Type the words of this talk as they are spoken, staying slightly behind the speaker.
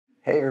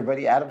Hey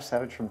everybody, Adam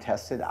Savage from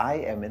Tested. I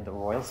am in the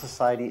Royal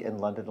Society in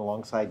London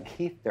alongside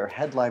Keith, their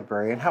head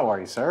librarian. How are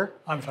you, sir?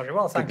 I'm very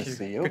well, thank you. Good to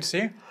see you. Good to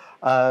see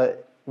you.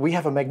 We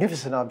have a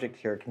magnificent object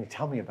here. Can you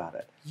tell me about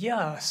it?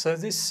 Yeah, so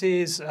this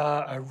is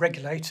a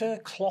regulator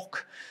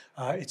clock.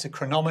 It's a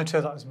chronometer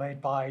that was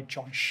made by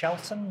John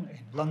Shelton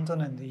in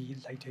London in the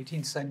late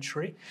 18th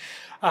century.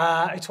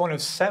 It's one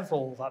of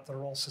several that the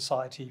Royal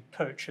Society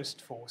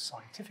purchased for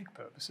scientific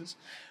purposes.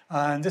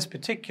 And this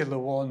particular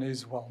one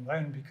is well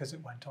known because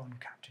it went on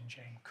Captain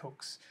James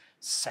Cook's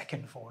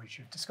second voyage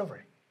of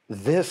discovery.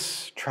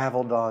 This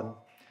traveled on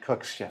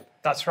Cook's ship.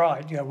 That's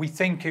right. Yeah, we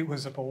think it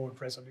was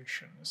aboard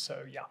Resolution.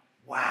 So yeah.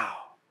 Wow.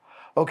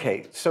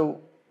 Okay,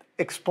 so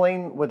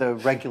explain what a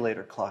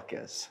regulator clock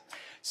is.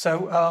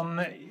 So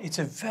it's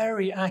a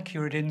very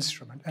accurate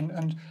instrument.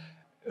 And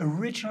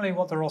originally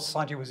what the Royal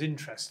Society was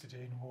interested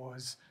in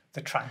was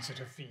the transit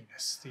of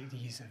Venus,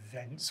 these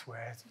events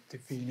where the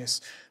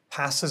Venus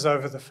passes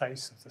over the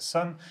face of the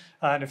sun.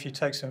 And if you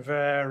take some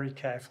very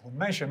careful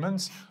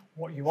measurements,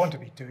 what you want to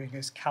be doing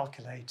is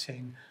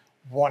calculating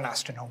one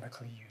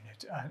astronomical unit.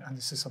 And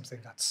this is something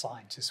that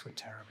scientists were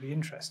terribly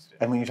interested in.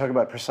 And when you talk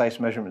about precise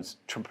measurements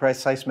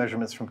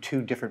from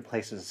two different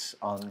places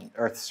on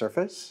Earth's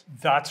surface?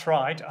 That's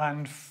right,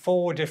 and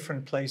 4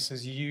 different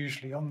places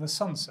usually on the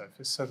sun's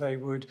surface. So they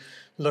would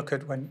look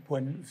at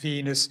when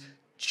Venus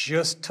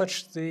just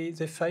touched the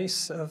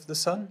face of the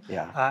sun,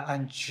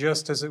 and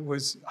just as it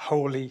was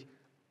wholly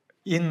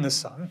in the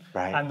sun,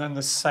 and then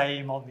the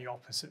same on the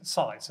opposite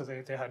side. So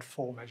they had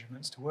 4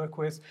 measurements to work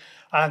with,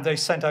 and they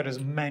sent out as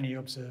many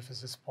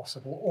observers as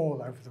possible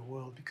all over the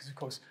world because, of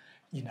course,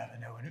 you never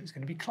know when it was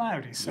going to be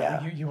cloudy. So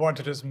you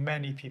wanted as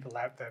many people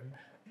out there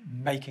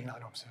making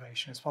that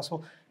observation as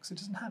possible because it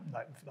doesn't happen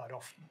that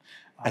often.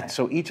 And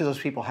so each of those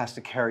people has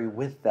to carry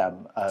with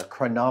them a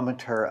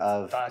chronometer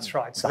of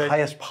So the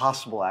highest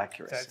possible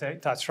accuracy.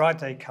 That's right.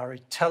 They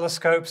carried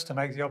telescopes to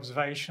make the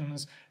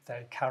observations.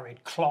 They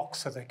carried clocks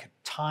so they could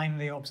time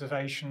the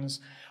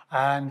observations.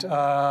 And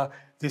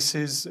this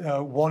is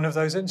one of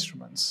those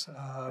instruments.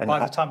 By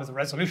the time of the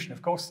Resolution,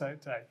 of course,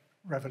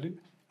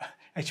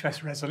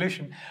 HMS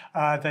Resolution,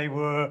 they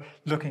were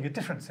looking at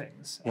different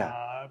things.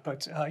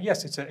 But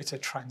yes, it's a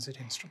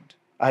transit instrument.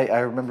 I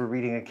remember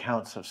reading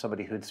accounts of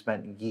somebody who'd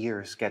spent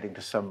years getting to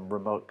some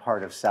remote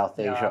part of South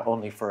Asia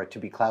only for it to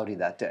be cloudy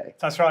that day.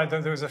 That's right.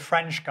 There was a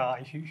French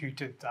guy who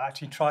did that.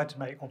 He tried to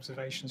make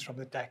observations from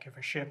the deck of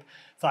a ship.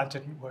 That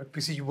didn't work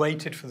because he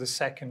waited for the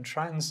second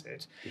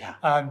transit.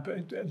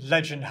 But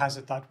legend has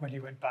it that when he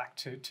went back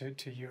to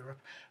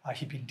Europe,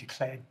 he'd been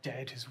declared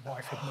dead. His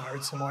wife had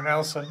married someone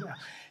else. And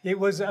it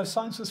was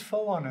science was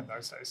full on in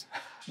those days.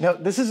 Now,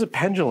 this is a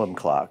pendulum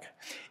clock.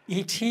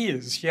 It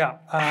is, yeah.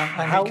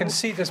 And you can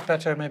see this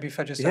better maybe if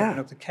I just open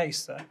up the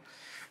case there.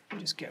 Let me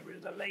just get rid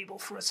of the label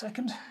for a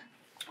second.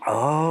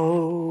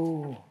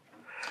 Oh.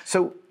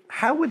 So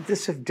how would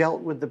this have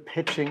dealt with the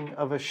pitching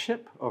of a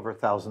ship over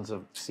thousands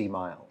of sea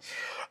miles?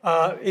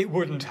 It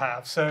wouldn't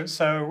have. So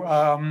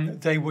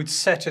they would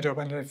set it up,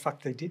 and in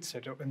fact they did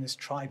set it up in this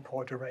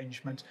tripod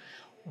arrangement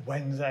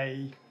when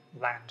they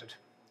landed.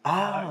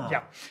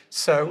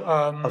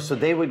 So so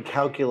they would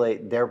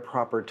calculate their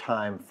proper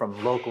time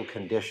from local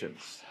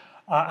conditions.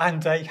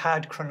 And they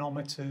had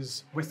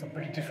chronometers with them,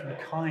 but a different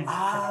kind of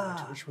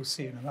chronometer, which we'll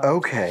see in a moment.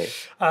 Okay.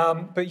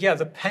 But yeah,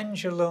 the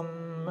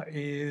pendulum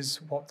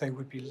is what they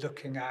would be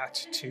looking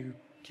at to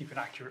keep an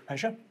accurate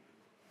measure.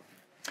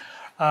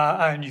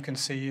 And you can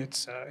see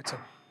it's a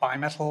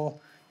bimetal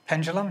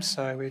pendulum,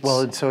 so it's...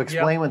 Well, so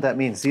explain what that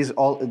means. These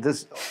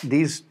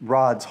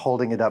rods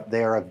holding it up,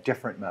 they are of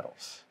different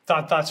metals.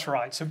 That's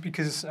right. So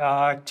because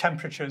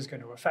temperature is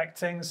going to affect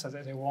things, so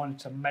that they want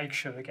to make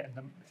sure they're getting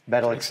them...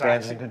 Metal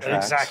expands and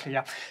contracts. Exactly,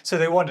 yeah. So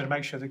they wanted to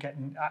make sure they're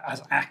getting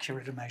as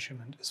accurate a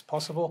measurement as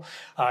possible.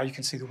 You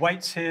can see the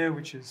weights here,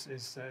 which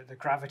is the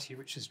gravity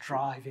which is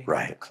driving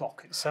the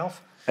clock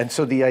itself. And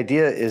so the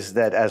idea is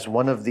that as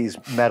one of these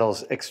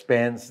metals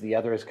expands, the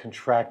other is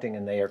contracting,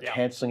 and they are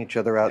canceling each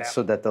other out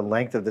so that the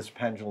length of this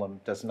pendulum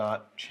does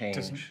not change.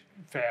 Doesn't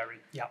vary,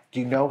 Do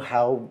you know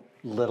how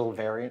little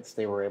variance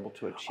they were able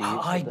to achieve?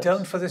 I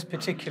don't for this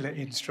particular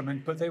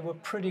instrument, but they were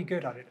pretty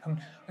good at it.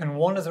 And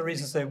one of the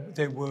reasons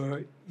they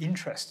were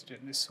interested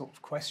in this sort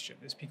of question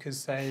is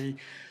because they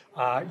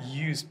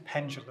used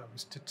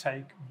pendulums to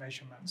take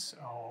measurements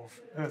of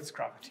Earth's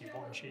gravity,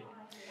 1G.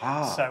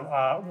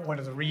 So one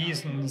of the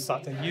reasons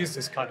that they used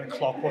this kind of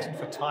clock wasn't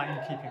for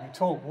timekeeping at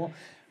all,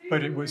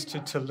 but it was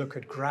to look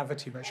at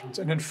gravity measurements.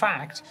 And in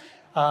fact,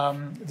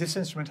 this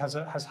instrument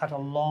has had a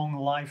long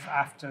life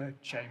after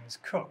James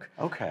Cook.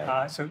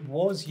 So it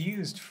was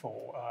used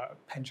for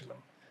pendulum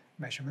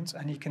measurements,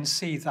 and you can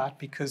see that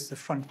because the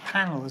front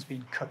panel has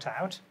been cut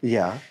out.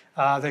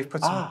 They've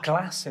put some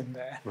glass in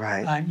there.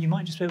 And you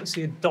might just be able to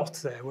see a dot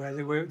there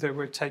where they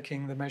were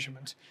taking the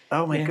measurement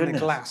in the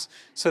glass.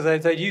 So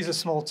they use a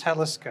small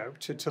telescope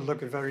to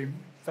look at very,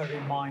 very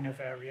minor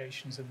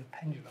variations in the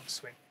pendulum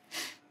swing.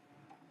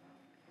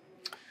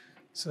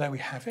 So there we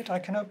have it. I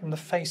can open the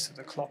face of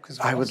the clock as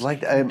well. I would like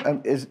to,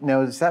 is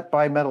that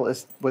bimetal,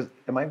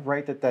 am I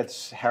right that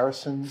that's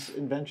Harrison's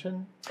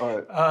invention?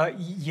 Or?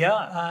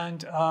 Yeah,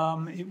 and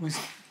it was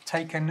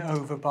taken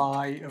over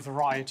by a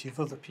variety of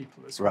other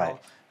people as well.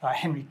 Right.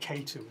 Henry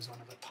Cater was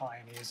one of the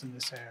pioneers in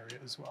this area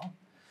as well.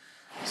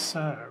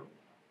 So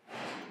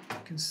you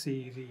can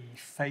see the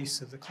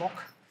face of the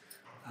clock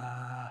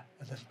a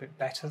little bit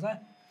better there.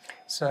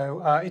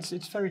 So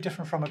it's very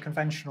different from a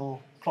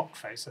conventional clock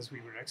face, as we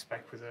would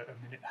expect with a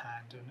minute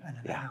hand and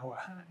an hour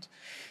hand.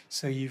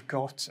 So you've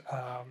got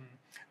a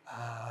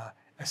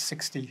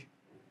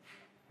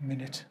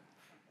 60-minute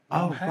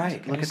Oh, hand.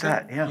 right, Can look you at see?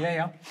 that,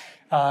 yeah.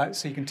 Yeah.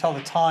 So you can tell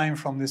the time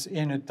from this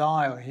inner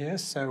dial here.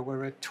 So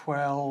we're at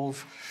 13,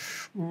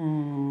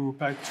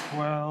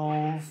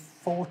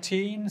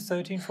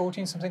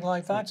 14, something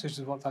like that, which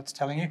is what that's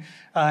telling you.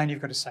 And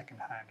you've got a second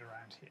hand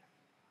around here.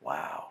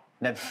 Wow.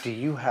 Now, do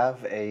you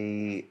have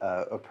a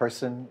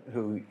person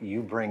who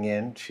you bring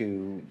in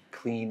to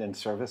clean and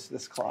service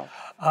this clock?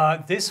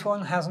 This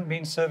one hasn't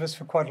been serviced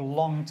for quite a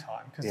long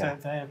time because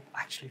they're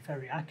actually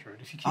very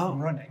accurate. If you keep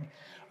them running,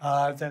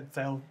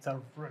 they'll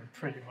run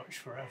pretty much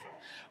forever.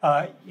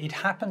 It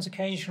happens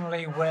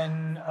occasionally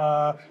when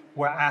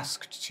we're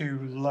asked to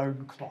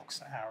loan clocks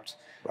out.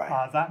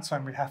 Right. That's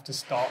when we have to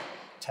start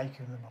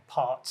taking them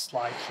apart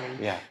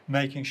slightly,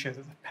 making sure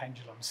that the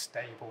pendulum's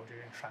stable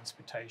during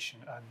transportation,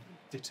 and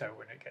ditto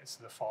when it gets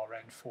to the far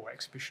end for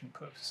exhibition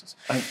purposes.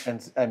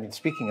 And I mean,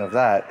 speaking of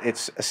that,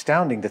 it's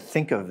astounding to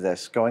think of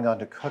this going on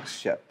to Cook's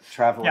ship,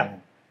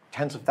 traveling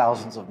tens of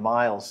thousands of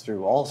miles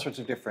through all sorts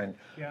of different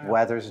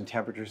weathers and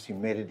temperatures,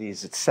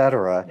 humidities,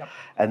 etc.,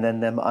 and then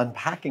them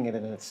unpacking it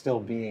and it's still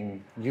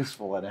being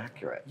useful and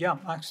accurate. Yeah,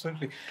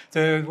 absolutely.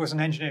 There was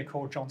an engineer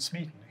called John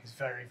Smeaton. He's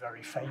very,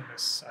 very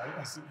famous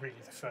as really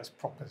the first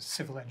proper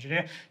civil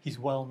engineer. He's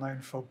well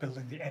known for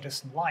building the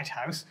Edison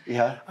Lighthouse.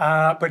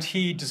 But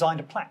he designed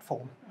a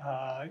platform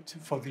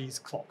for these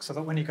clocks so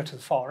that when you got to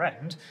the far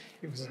end,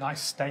 it was a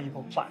nice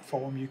stable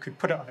platform. You could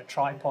put it on a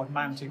tripod,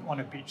 mount it on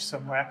a beach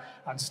somewhere,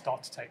 and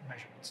start to take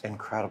measurements.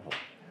 Incredible.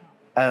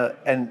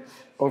 And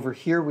over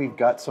here, we've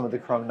got some of the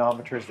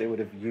chronometers they would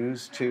have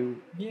used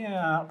to...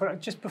 Yeah,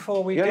 but just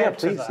before we get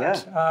to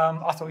that,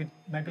 I thought we'd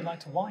maybe like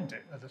to wind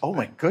it a little bit. Oh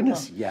my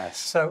goodness, yes.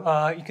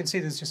 So you can see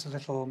there's just a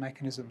little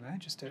mechanism there,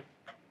 just to,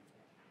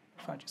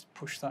 if I just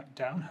push that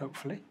down,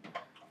 hopefully,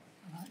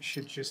 that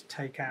should just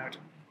take out,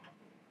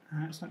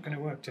 it's not going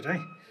to work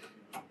today.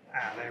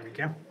 There we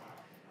go.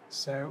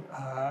 So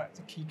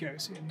the key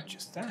goes in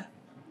just there.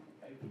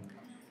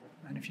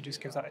 And if you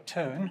just give that a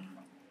turn,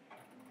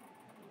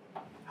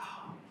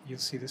 you'll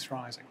see this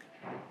rising.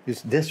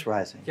 Is this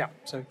rising? Yeah,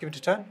 so give it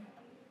a turn.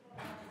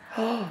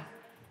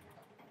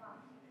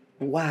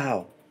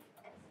 Wow.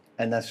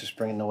 And that's just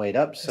bringing the weight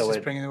up. So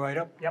it's bringing the weight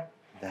up, yep.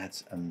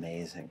 That's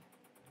amazing.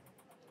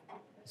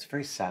 It's a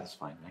very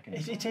satisfying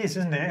mechanism. It is,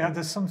 isn't it?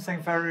 There's something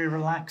very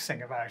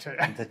relaxing about it.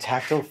 The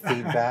tactile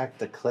feedback,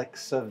 the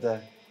clicks of the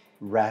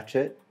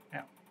ratchet.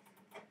 Yeah.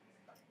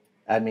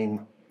 I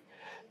mean,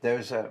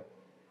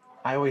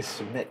 I always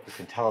submit, you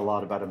can tell a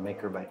lot about a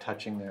maker by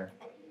touching their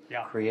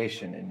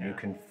creation, and you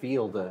can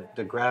feel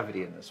the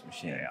gravity in this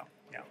machine.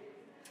 Yeah.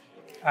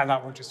 And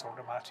that will just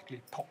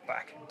automatically pop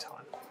back in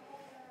time.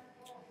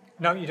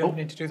 No, you don't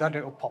need to do that,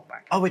 it'll pop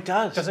back. Oh, it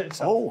does? Does it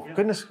itself? Oh,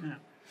 goodness. Yeah.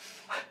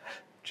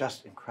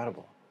 Just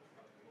incredible.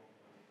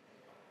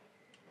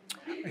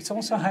 It's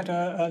also had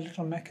a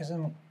little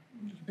mechanism a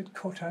little bit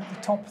cut out the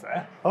top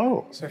there.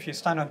 Oh. So if you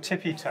stand on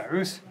tippy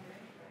toes,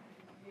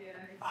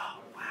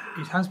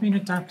 it has been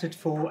adapted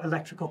for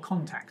electrical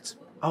contacts.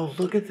 Oh,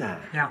 look at that.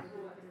 Yeah.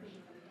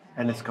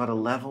 And it's got a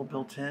level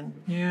built in?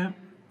 Yeah.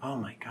 Oh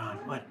my God,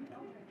 what?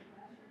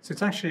 So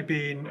it's actually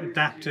been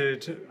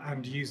adapted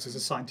and used as a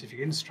scientific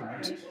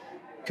instrument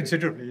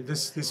considerably.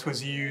 This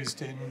was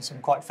used in some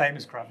quite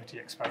famous gravity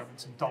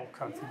experiments in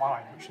Dulcoth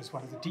Mine, which is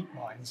one of the deep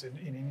mines in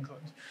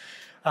England.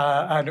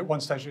 And at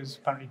one stage it was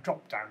apparently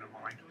dropped down a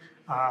mine.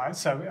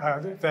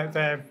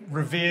 They're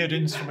revered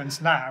instruments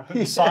now, but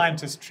the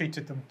scientists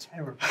treated them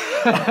terribly.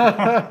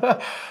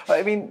 I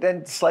mean,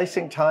 then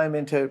slicing time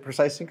into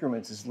precise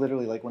increments is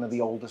literally like one of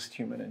the oldest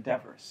human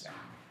endeavors. Yeah.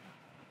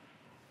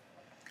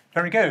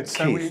 Very good.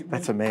 So Keith,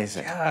 that's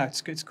amazing. Yeah,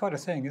 it's quite a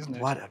thing, isn't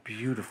it? What a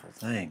beautiful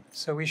thing.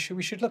 So we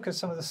should look at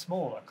some of the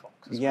smaller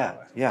clocks as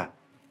well. Yeah.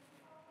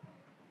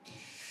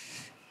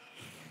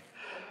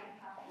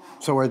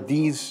 So are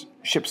these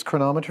ship's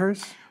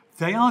chronometers?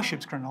 They are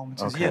ship's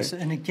chronometers, yes.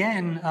 And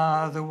again,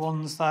 the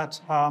ones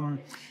that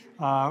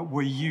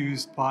were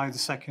used by the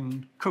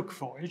second Cook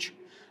voyage.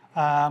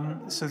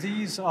 So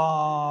these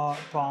are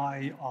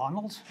by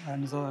Arnold,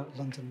 another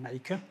London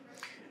maker.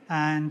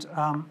 And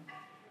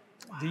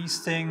these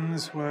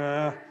things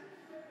were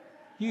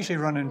usually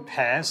run in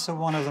pairs, so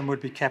one of them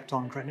would be kept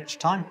on Greenwich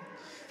time,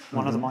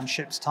 one of them on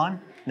ship's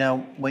time. Now,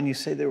 when you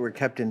say they were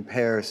kept in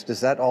pairs,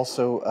 does that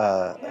also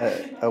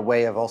a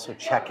way of also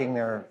checking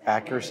their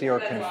accuracy or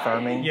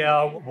confirming?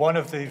 Yeah, one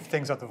of the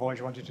things that the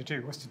Voyager wanted to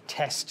do was to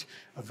test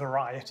a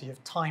variety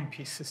of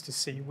timepieces to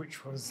see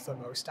which was the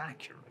most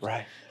accurate.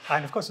 Right.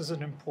 And of course, it's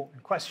an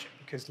important question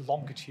because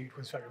longitude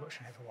was very much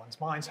in everyone's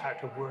minds, how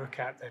to work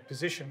out their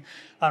position.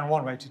 And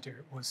one way to do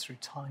it was through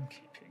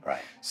timekeeping.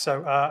 Right.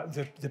 So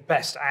the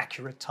best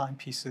accurate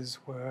timepieces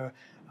were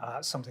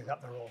something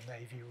that the Royal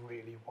Navy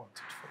really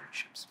wanted for its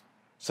ships.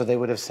 So they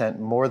would have sent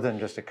more than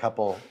just a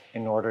couple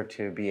in order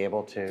to be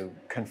able to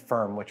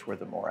confirm which were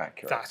the more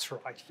accurate. That's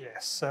right,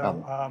 yes.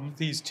 So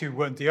these two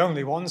weren't the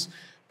only ones,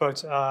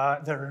 but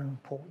they're an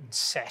important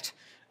set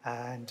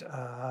and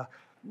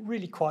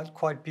really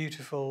quite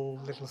beautiful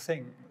little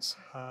things.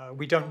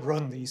 We don't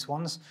run these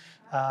ones,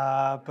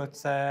 but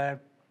they're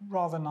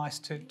rather nice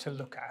to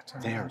look at.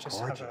 And they are just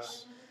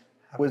gorgeous.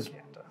 Have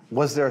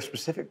was there a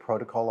specific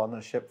protocol on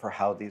the ship for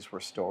how these were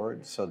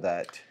stored so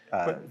that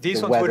but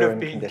these ones would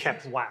have been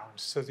kept wound,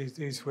 so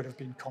these would have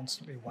been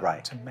constantly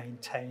wound to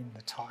maintain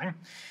the time.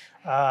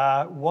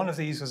 One of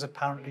these was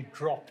apparently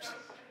dropped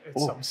at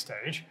some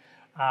stage,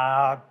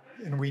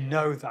 and we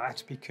know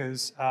that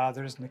because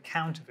there is an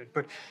account of it.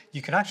 But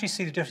you can actually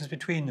see the difference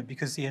between them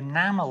because the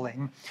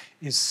enameling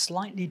is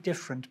slightly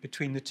different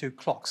between the two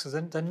clocks. So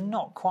they're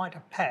not quite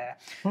a pair.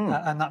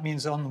 And that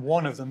means on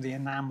one of them, the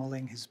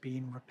enameling has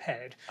been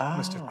repaired. It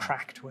must have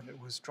cracked when it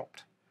was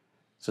dropped.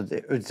 So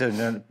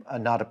they're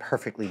not a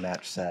perfectly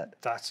matched set.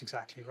 That's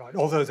exactly right,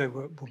 although they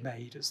were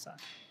made as that.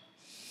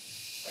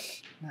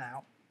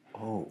 Now,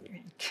 what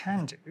you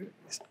can do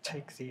is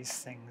take these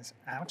things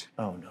out.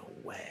 Oh, no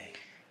way.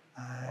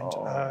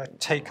 And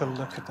take a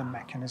look at the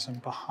mechanism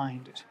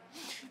behind it.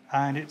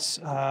 And it's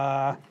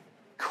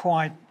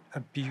quite a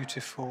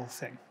beautiful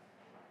thing.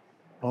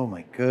 Oh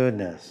my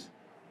goodness.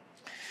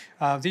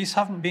 These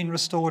haven't been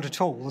restored at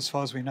all, as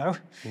far as we know.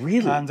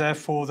 Really? And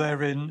therefore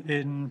they're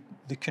in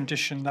the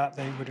condition that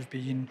they would have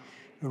been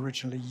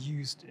originally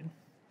used in.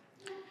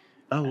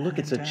 Oh, look,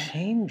 it's a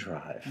chain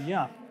drive.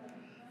 Yeah.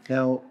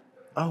 Now,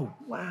 oh,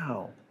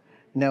 wow.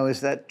 Now,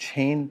 is that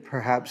chain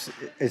perhaps,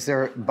 is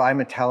there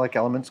bimetallic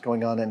elements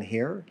going on in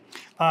here?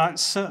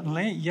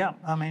 Certainly, yeah.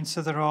 I mean,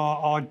 so there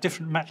are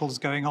different metals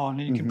going on,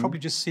 and you can probably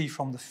just see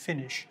from the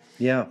finish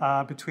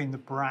between the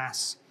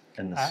brass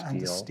and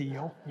the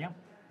steel. Yeah.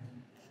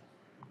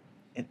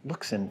 It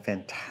looks in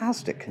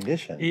fantastic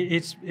condition.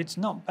 It's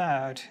not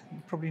bad.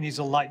 It probably needs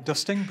a light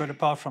dusting, but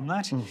apart from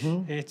that,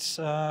 it's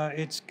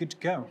good to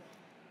go.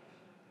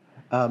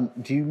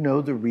 Do you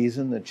know the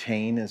reason the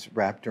chain is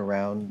wrapped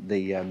around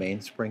the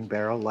mainspring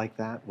barrel like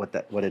that?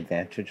 What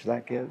advantage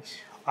that gives?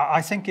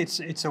 I think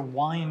it's a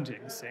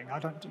winding thing. I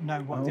don't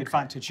know what the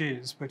advantage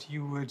is, but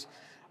you would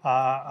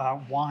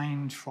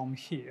wind from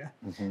here,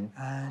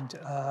 and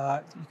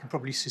you can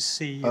probably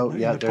see in the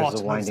there's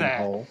bottom a winding there.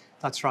 hole.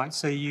 That's right.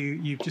 So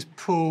you just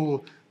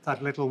pull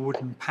that little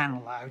wooden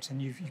panel out,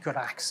 and you've got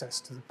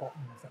access to the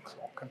bottom of the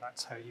clock, and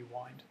that's how you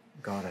wind.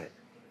 Got it.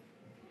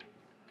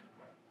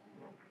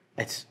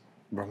 It's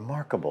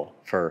remarkable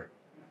for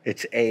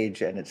its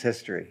age and its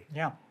history.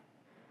 Yeah.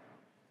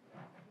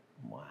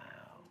 Wow.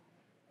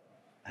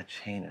 That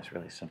chain is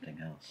really something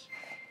else.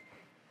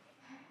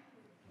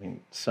 I mean,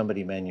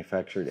 somebody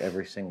manufactured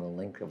every single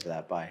link of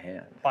that by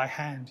hand. By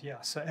hand, yeah.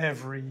 So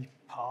every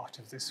part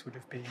of this would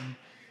have been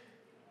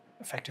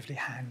effectively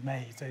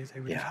handmade. They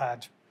would have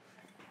had,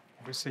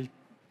 obviously,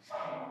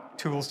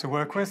 tools to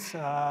work with,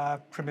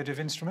 primitive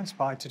instruments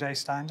by today's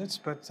standards,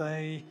 but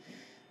they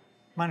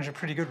managed a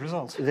pretty good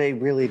result. They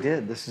really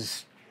did. This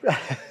is,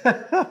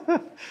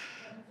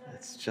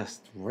 it's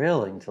just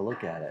thrilling to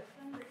look at it.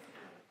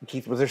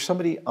 Keith, was there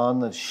somebody on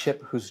the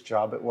ship whose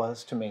job it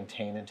was to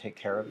maintain and take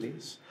care of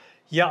these?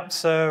 Yeah,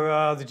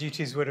 so the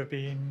duties would have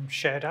been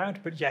shared out,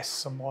 but yes,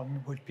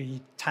 someone would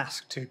be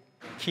tasked to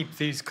keep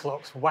these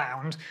clocks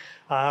wound,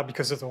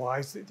 because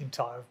otherwise the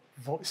entire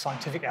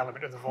scientific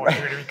element of the voyage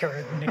would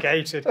be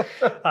negated.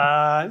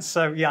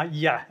 So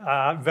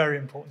very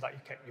important that you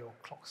keep your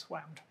clocks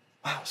wound.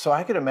 Wow, so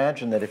I could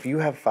imagine that if you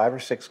have 5 or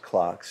 6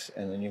 clocks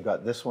and then you've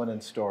got this one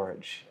in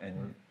storage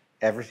and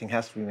everything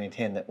has to be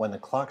maintained, that when the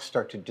clocks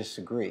start to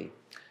disagree,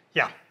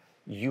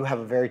 you have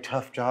a very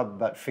tough job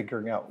about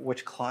figuring out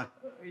which clock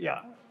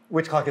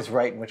is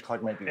right and which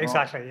clock might be wrong.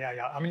 Exactly,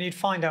 yeah. I mean, you'd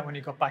find out when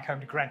you got back home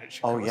to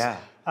Greenwich. Oh, yeah.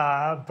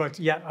 But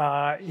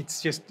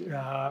it's just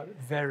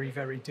very,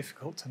 very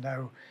difficult to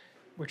know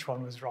which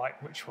one was right,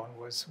 which one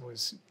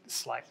was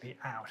slightly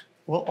out.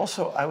 Well,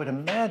 also, I would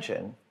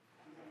imagine,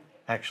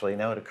 actually,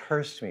 now it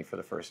occurs to me for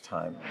the first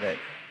time, that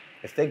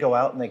if they go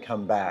out and they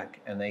come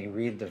back and they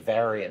read the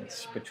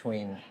variance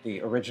between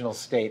the original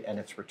state and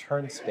its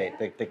return state,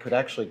 they could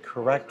actually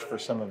correct for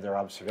some of their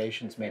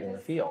observations made in the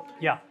field.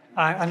 Yeah,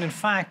 and in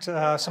fact,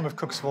 some of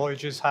Cook's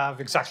voyages have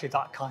exactly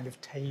that kind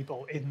of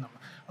table in them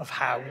of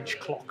how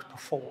each clock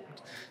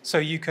performed. So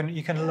you can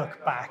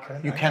look back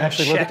and you can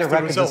actually look at the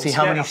records and see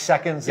how many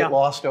seconds it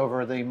lost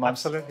over the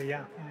months. Absolutely,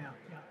 yeah.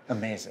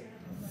 Amazing.